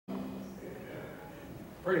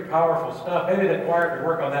Pretty powerful stuff. Maybe the choir could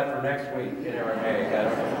work on that for next week. You never may.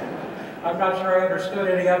 I'm not sure I understood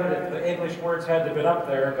any of it if the English words had to have been up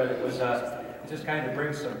there, but it was it just kind of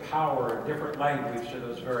brings some power and different language to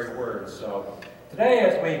those very words. So today,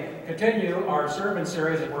 as we continue our sermon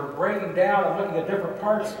series, and we're breaking down and looking at different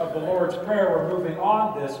parts of the Lord's Prayer, we're moving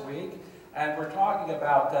on this week, and we're talking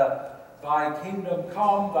about Thy kingdom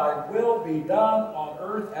come, Thy will be done on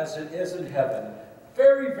earth as it is in heaven.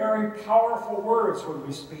 Very, very powerful words when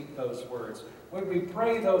we speak those words, when we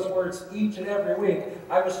pray those words each and every week.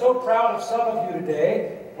 I was so proud of some of you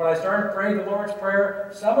today when I started praying the Lord's Prayer.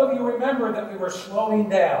 Some of you remember that we were slowing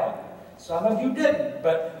down. Some of you didn't,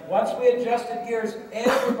 but once we adjusted gears,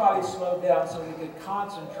 everybody slowed down so we could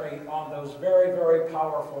concentrate on those very, very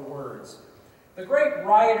powerful words. The great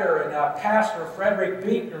writer and pastor Frederick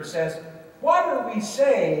Buechner says, what are we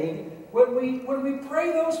saying when we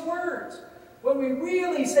pray those words? When we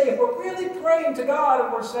really say, if we're really praying to God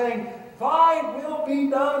and we're saying, Thy will be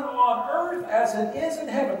done on earth as it is in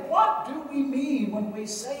heaven, what do we mean when we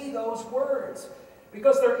say those words?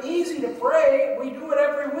 Because they're easy to pray, we do it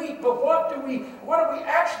every week, but what are we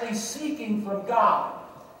actually seeking from God?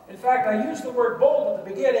 In fact, I used the word bold at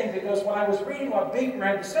the beginning because when I was reading what Buechner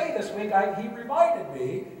had to say this week, he reminded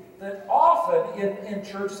me that often in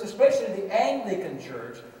churches, especially the Anglican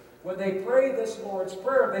church, when they pray this Lord's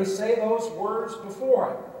Prayer, they say those words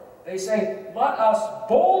before it. They say, let us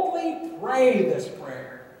boldly pray this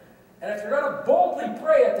prayer. And if you're going to boldly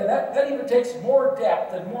pray it, then that even takes more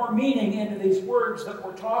depth and more meaning into these words that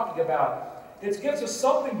we're talking about. It gives us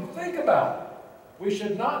something to think about. We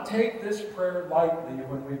should not take this prayer lightly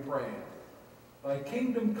when we pray it. Thy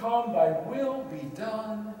kingdom come, Thy will be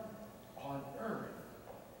done on earth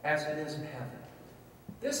as it is in heaven.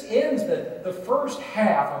 This ends the first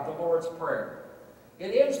half of the Lord's Prayer.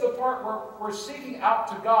 It ends the part where we're seeking out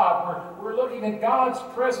to God. We're looking at God's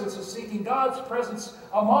presence and seeking God's presence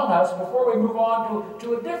among us before we move on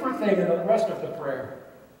to a different thing in the rest of the prayer.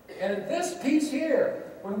 And in this piece here,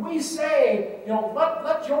 when we say,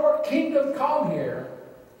 let your kingdom come here,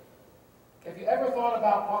 have you ever thought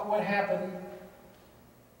about what would happen?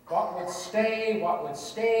 What would stay, what would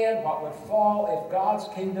stand, what would fall if God's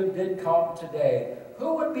kingdom did come today?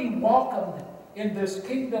 Who would be welcomed in this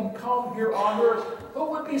kingdom come here on earth? Who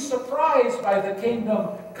would be surprised by the kingdom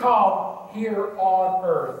come here on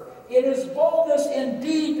earth? It is boldness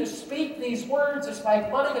indeed to speak these words. It's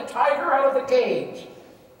like letting a tiger out of the cage.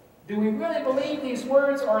 Do we really believe these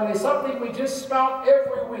words, or are they something we just spout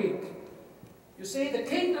every week? You see, the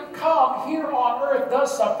kingdom come here on earth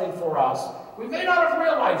does something for us. We may not have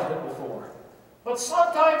realized it before, but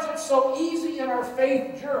sometimes it's so easy in our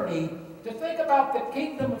faith journey to think about the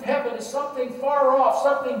kingdom of heaven as something far off,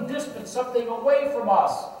 something distant, something away from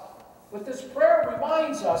us. But this prayer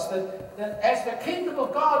reminds us that as the kingdom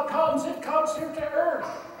of God comes, it comes here to earth.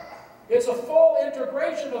 It's a full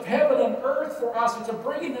integration of heaven and earth for us. It's a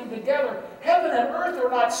bringing them together. Heaven and earth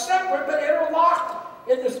are not separate, but interlocked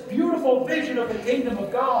in this beautiful vision of the kingdom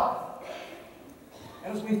of God.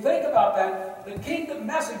 And as we think about that, the kingdom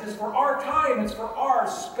message is for our time. It's for our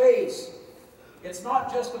space. It's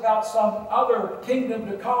not just about some other kingdom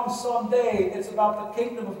to come someday. It's about the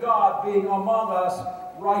kingdom of God being among us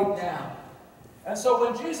right now. And so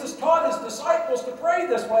when Jesus taught his disciples to pray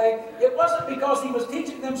this way, it wasn't because he was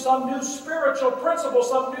teaching them some new spiritual principle,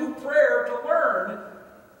 some new prayer to learn,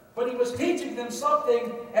 but he was teaching them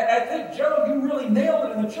something, and I think, Joe, you really nailed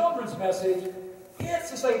it in the children's message.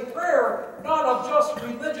 This is a prayer not of just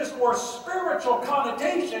religious or spiritual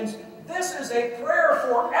connotations. This is a prayer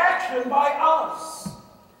for action by us.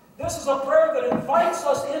 This is a prayer that invites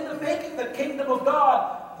us into making the kingdom of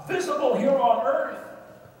God visible here on earth.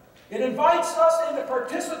 It invites us into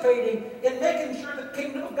participating in making sure the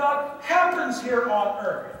kingdom of God happens here on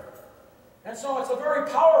earth. And so it's a very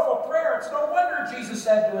powerful prayer. It's no wonder Jesus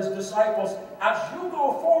said to his disciples, as you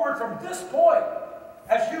go forward from this point,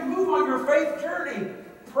 as you move on your faith journey,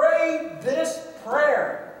 pray this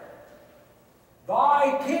prayer.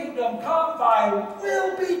 Thy kingdom come, Thy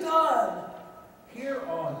will be done here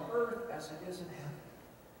on earth as it is in heaven.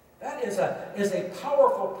 That is a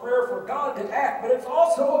powerful prayer for God to act, but it's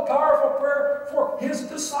also a powerful prayer for his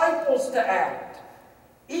disciples to act.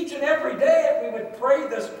 Each and every day we would pray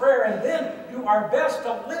this prayer and then do our best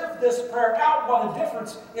to live this prayer out, what a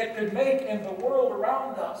difference it could make in the world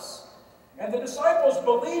around us. And the disciples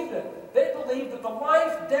believed it. They believed that the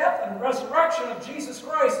life, death, and resurrection of Jesus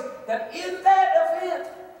Christ, that in that event,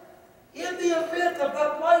 in the event of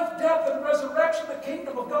that life, death, and resurrection, the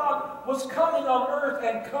kingdom of God was coming on earth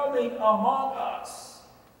and coming among us.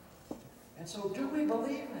 And so do we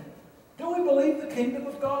believe it? Do we believe the kingdom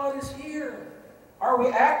of God is here? Are we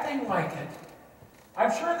acting like it?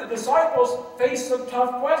 I'm sure the disciples faced some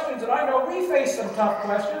tough questions, and I know we face some tough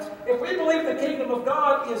questions. If we believe the kingdom of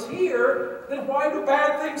God is here, then why do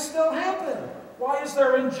bad things still happen? Why is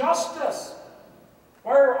there injustice?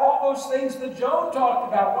 Why are all those things that Job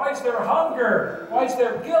talked about? Why is there hunger? Why is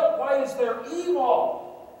there guilt? Why is there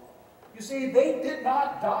evil? You see, they did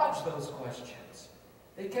not dodge those questions.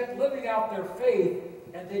 They kept living out their faith,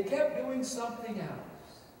 and they kept doing something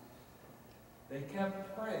else. They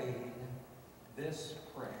kept praying this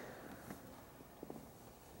prayer: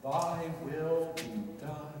 Thy will be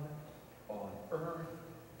done on earth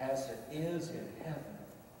as it is in heaven.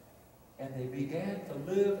 And they began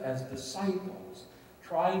to live as disciples,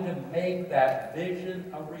 trying to make that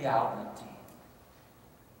vision a reality.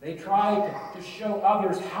 They tried to show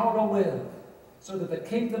others how to live so that the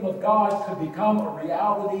kingdom of God could become a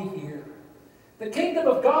reality here. The kingdom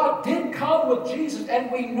of God did come with Jesus,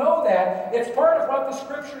 and we know that. It's part of what the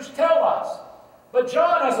scriptures tell us. But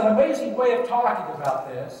John has an amazing way of talking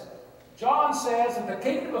about this. John says that the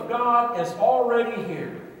kingdom of God is already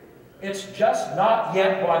here. It's just not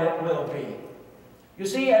yet what it will be. You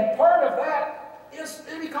see, and part of that is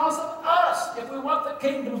because of us. If we want the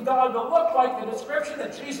kingdom of God to look like the description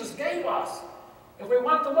that Jesus gave us, if we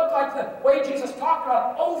want to look like the way Jesus talked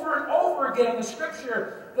about over and over again in the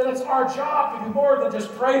scripture, then it's our job to do more than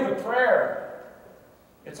just pray the prayer.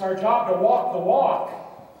 It's our job to walk the walk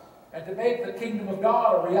and to make the kingdom of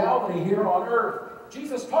God a reality here on earth.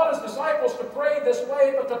 Jesus taught his disciples to pray this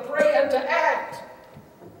way, but to pray and to act.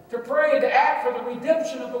 To pray and to act for the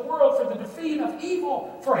redemption of the world, for the defeat of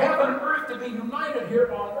evil, for heaven and earth to be united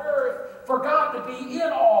here on earth, for God to be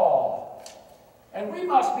in all. And we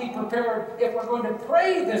must be prepared, if we're going to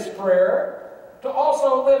pray this prayer, to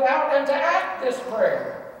also live out and to act this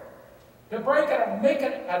prayer. To break it and make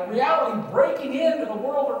it a reality, breaking into the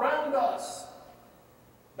world around us.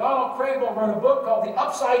 Donald Crable wrote a book called The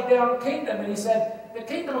Upside Down Kingdom, and he said, the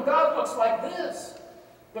kingdom of God looks like this.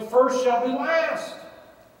 The first shall be last.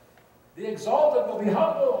 The exalted will be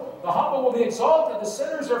humble. The humble will be exalted. The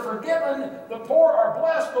sinners are forgiven. The poor are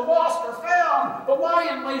blessed. The lost are found. The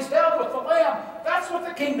lion lays down with the lamb. That's what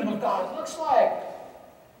the kingdom of God looks like.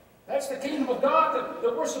 That's the kingdom of God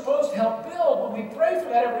that we're supposed to help build when we pray for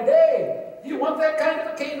that every day. Do you want that kind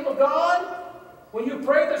of a kingdom of God? When you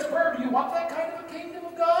pray this prayer, do you want that kind of a kingdom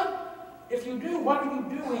of God? If you do, what are you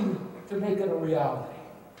doing to make it a reality?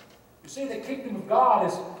 You see, the kingdom of God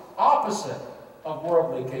is opposite of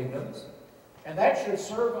worldly kingdoms, and that should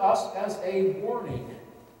serve us as a warning.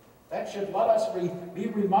 That should let us be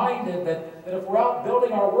reminded that if we're out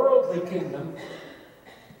building our worldly kingdom,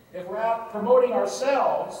 if we're out promoting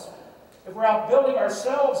ourselves, if we're out building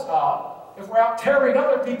ourselves up, if we're out tearing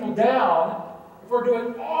other people down, if we're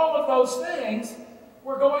doing all of those things,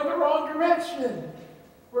 we're going the wrong direction.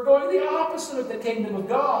 We're going the opposite of the kingdom of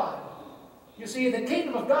God. You see, the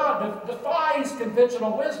kingdom of God defies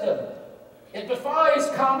conventional wisdom. It defies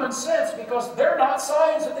common sense because they're not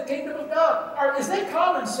signs of the kingdom of God. Is that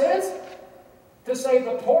common sense? To say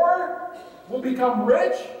the poor will become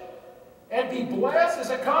rich and be blessed? Is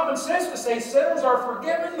it common sense to say sinners are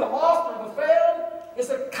forgiven, the lost are the found? Is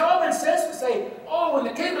it common sense to say, oh, when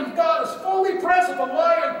the kingdom of God is fully present, the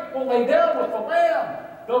lion will lay down with the lamb.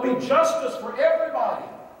 There'll be justice for everybody.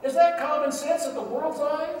 Is that common sense in the world's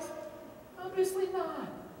eyes? Obviously not.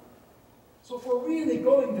 So if we're really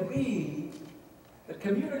going to be the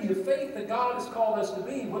community of faith that God has called us to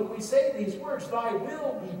be, when we say these words, thy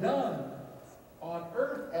will be done on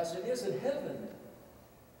earth as it is in heaven,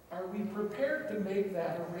 are we prepared to make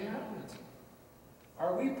that a reality?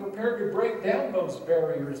 Are we prepared to break down those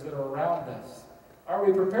barriers that are around us? Are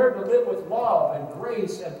we prepared to live with love and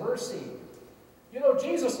grace and mercy? You know,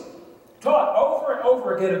 Jesus taught over and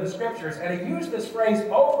over again in the scriptures, and he used this phrase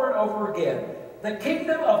over and over again. The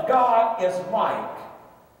kingdom of God is like.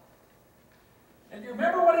 And you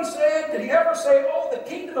remember what he said? Did he ever say, oh, the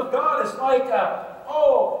kingdom of God is like,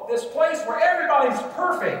 this place where everybody's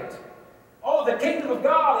perfect. Oh, the kingdom of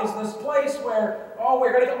God is this place where,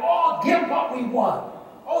 we're going to all get what we want.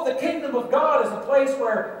 Oh, the kingdom of God is a place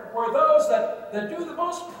where those that do the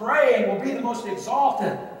most praying will be the most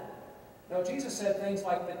exalted. No, Jesus said things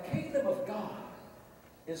like, the kingdom of God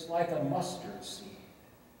is like a mustard seed.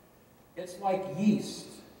 It's like yeast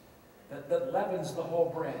that leavens the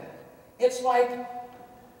whole bread. It's like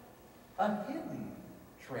a hidden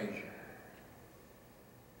treasure.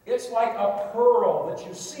 It's like a pearl that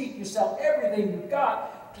you seek. You sell everything you've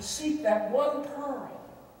got to seek that one pearl.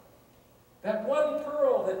 That one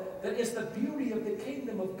pearl that is the beauty of the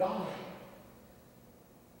kingdom of God.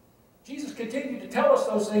 Jesus continued to tell us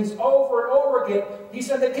those things over and over again. He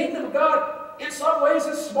said the kingdom of God in some ways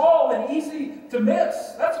is small and easy to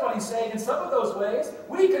miss. That's what he's saying in some of those ways.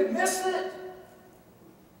 We could miss it.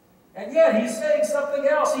 And yet he's saying something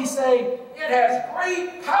else. He's saying it has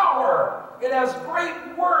great power. It has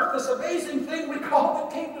great worth, this amazing thing we call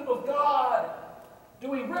the kingdom of God. Do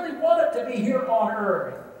we really want it to be here on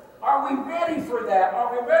earth? Are we ready for that?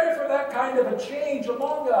 Are we ready for that kind of a change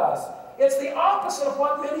among us? It's the opposite of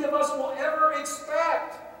what many of us will ever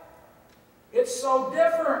expect. It's so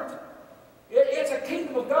different. It's a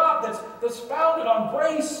kingdom of God that's founded on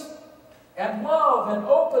grace and love and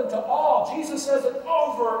open to all. Jesus says it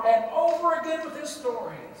over and over again with his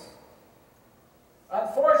stories.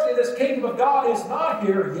 Unfortunately, this kingdom of God is not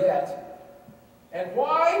here yet. And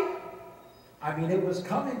why? I mean, it was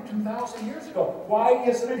coming 2,000 years ago. Why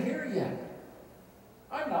isn't it here yet?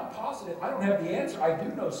 I'm not positive. I don't have the answer. I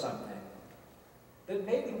do know something. That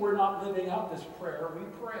maybe we're not living out this prayer we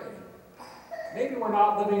pray. Maybe we're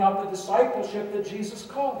not living out the discipleship that Jesus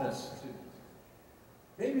called us to.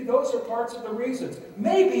 Maybe those are parts of the reasons.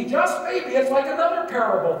 Maybe, just maybe, it's like another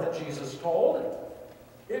parable that Jesus told.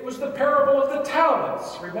 It was the parable of the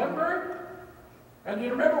talents, remember? And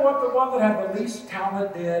you remember what the one that had the least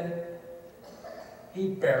talent did? He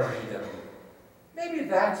buried them. Maybe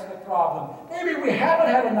that's the problem. Maybe we haven't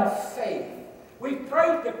had enough faith. We've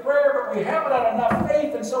prayed the prayer, but we haven't had enough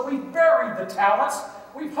faith, and so we've buried the talents.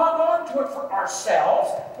 We've hung on to it for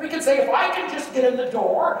ourselves. We can say, if I can just get in the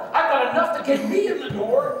door, I've got enough to get me in the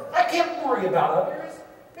door. I can't worry about others.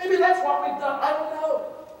 Maybe that's what we've done. I don't know.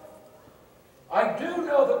 I do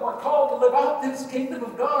know that we're called to live out this kingdom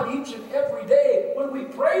of God each and every day. When we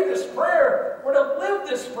pray this prayer, we're to live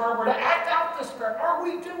this prayer. We're to act out this prayer. Are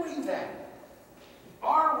we doing that?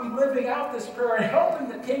 Are we living out this prayer and helping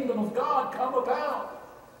the kingdom of God come about?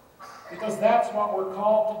 Because that's what we're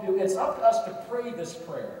called to do. It's up to us to pray this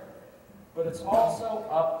prayer, but it's also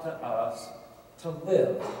up to us to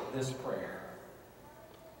live this prayer.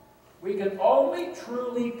 We can only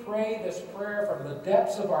truly pray this prayer from the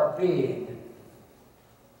depths of our being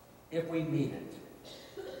if we mean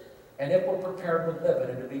it, and if we're prepared to live it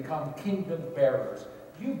and to become kingdom bearers.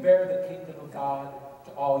 You bear the kingdom of God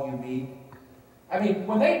to all you meet. I mean,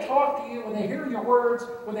 when they talk to you, when they hear your words,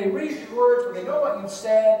 when they read your words, when they know what you've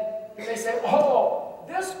said, they say, oh,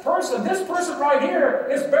 this person right here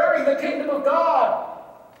is bearing the kingdom of God.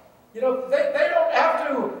 You know, they don't have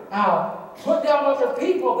to put down other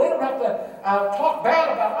people. They don't have to talk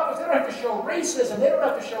bad about others. They don't have to show racism. They don't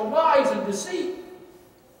have to show lies and deceit.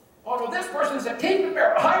 Oh, no, this person is a kingdom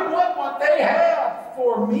bearer. I want what they have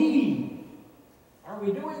for me. Are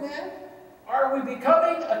we doing that? Are we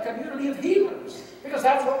becoming a community of healers? Because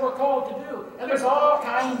that's what we're called to do. And there's all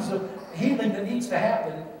kinds of healing that needs to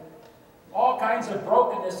happen. All kinds of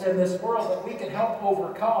brokenness in this world that we can help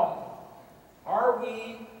overcome. Are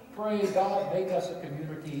we praying, God, make us a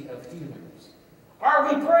community of healers? Are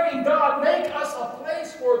we praying, God, make us a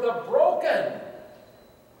place for the broken?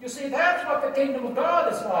 You see, that's what the kingdom of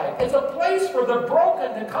God is like. It's a place for the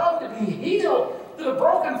broken to come to be healed. The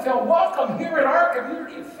broken feel welcome here in our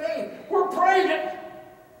community of faith. We're praying it.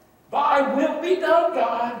 Thy will be done,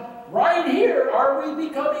 God. Right here, are we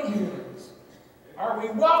becoming healers? Are we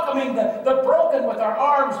welcoming the broken with our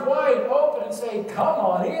arms wide open and saying, come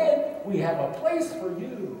on in, we have a place for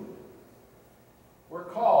you? We're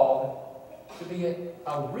called to be a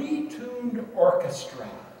retuned orchestra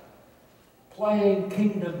playing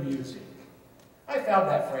kingdom music. I found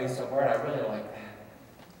that phrase somewhere and I really like that.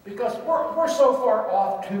 Because we're so far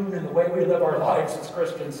off tune in the way we live our lives as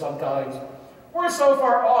Christians sometimes. We're so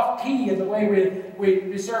far off key in the way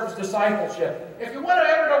we serve as discipleship. If you want to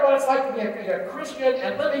ever know what it's like to be a Christian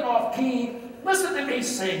and living off key, listen to me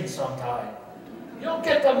sing sometime. You'll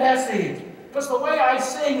get the message. Because the way I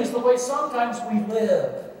sing is the way sometimes we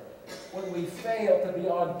live when we fail to be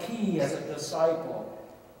on key as a disciple.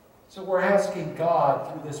 So we're asking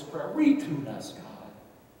God through this prayer, retune us, God.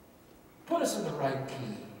 Put us in the right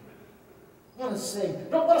key. Let us sing.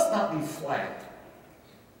 No, let us not be flat.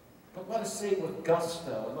 But let us sing with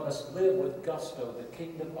gusto, and let us live with gusto the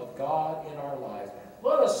kingdom of God in our lives.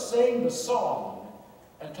 Let us sing the song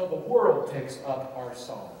until the world takes up our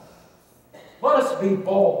song. Let us be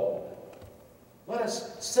bold. Let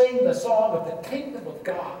us sing the song of the kingdom of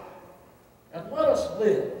God. And let us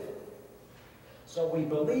live. So we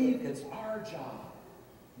believe it's our job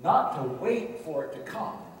not to wait for it to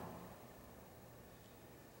come,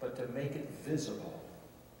 but to make it visible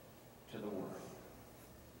to the world.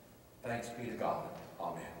 Thanks be to God.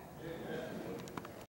 Amen. Amen.